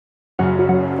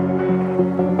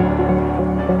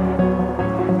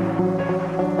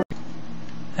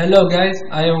Hello guys,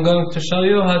 I am going to show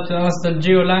you how to install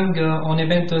Golang on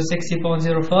Ubuntu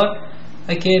 60.04.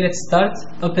 Okay, let's start.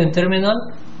 Open terminal,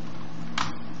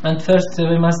 and first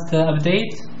we must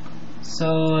update. So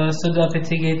sudo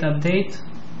apt-get update,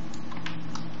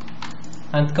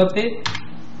 and copy,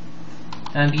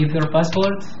 and give your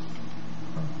password.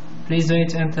 Please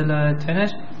wait until it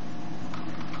finishes.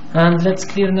 And let's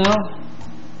clear now.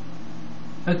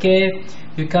 Okay,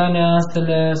 you can install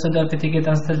sudo apt-get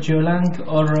install Golang,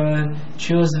 or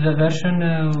choose the version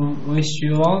which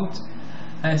you want.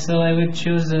 So I will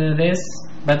choose this,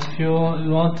 but if you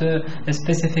want a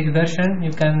specific version,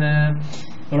 you can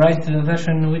write the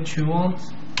version which you want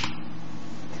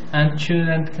and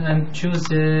choose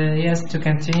yes to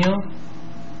continue.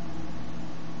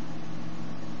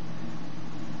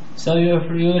 So you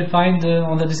will find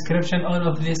on the description all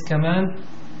of this command.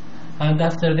 And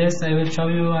after this I will show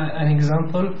you an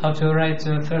example how to write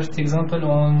first example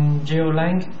on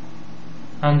Golang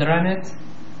and run it.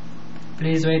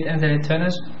 Please wait until it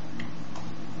finishes.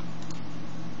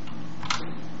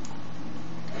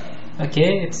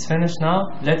 Okay, it's finished now.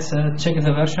 Let's check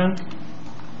the version.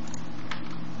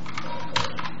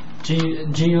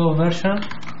 Geo version.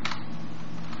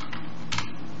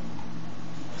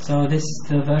 So this is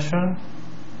the version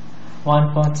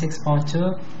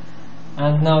 1.6.2.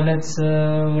 And now let's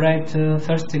write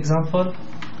first example.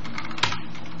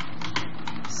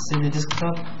 See the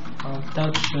desktop,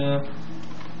 touch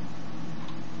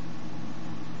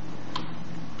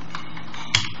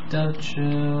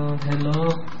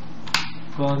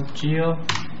hello.geo,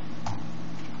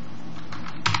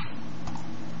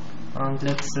 and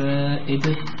let's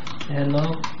edit hello,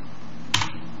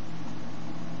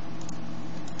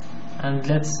 and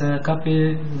let's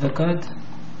copy the code.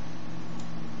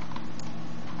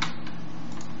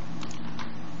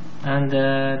 And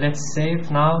let's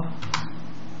save now.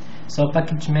 So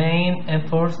package main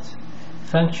import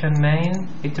function main,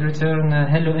 it return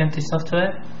hello empty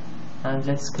software, and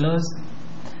let's close.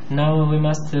 Now we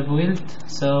must build.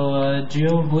 So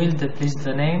geo build, please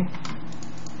the name,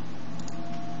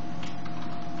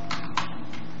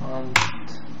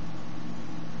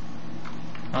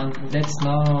 and let's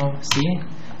now see.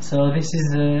 So this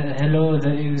is hello, the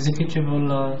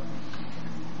executable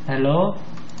hello.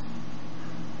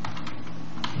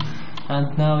 And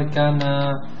now we can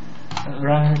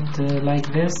run it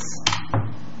like this,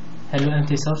 hello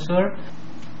empty software,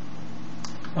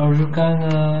 or you can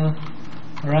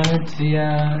run it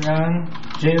via run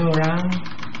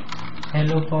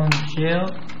hello.geo.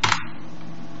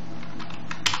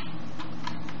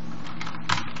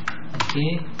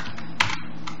 Okay,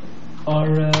 or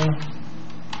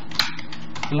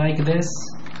like this.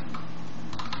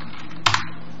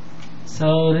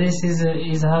 So this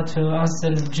is how to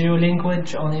install Geo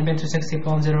language on Ubuntu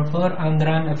 60.04 and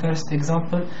run a first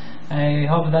example. I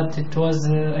hope that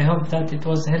it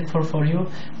was helpful for you.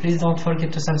 Please don't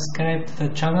forget to subscribe to the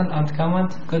channel and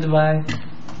comment. Goodbye.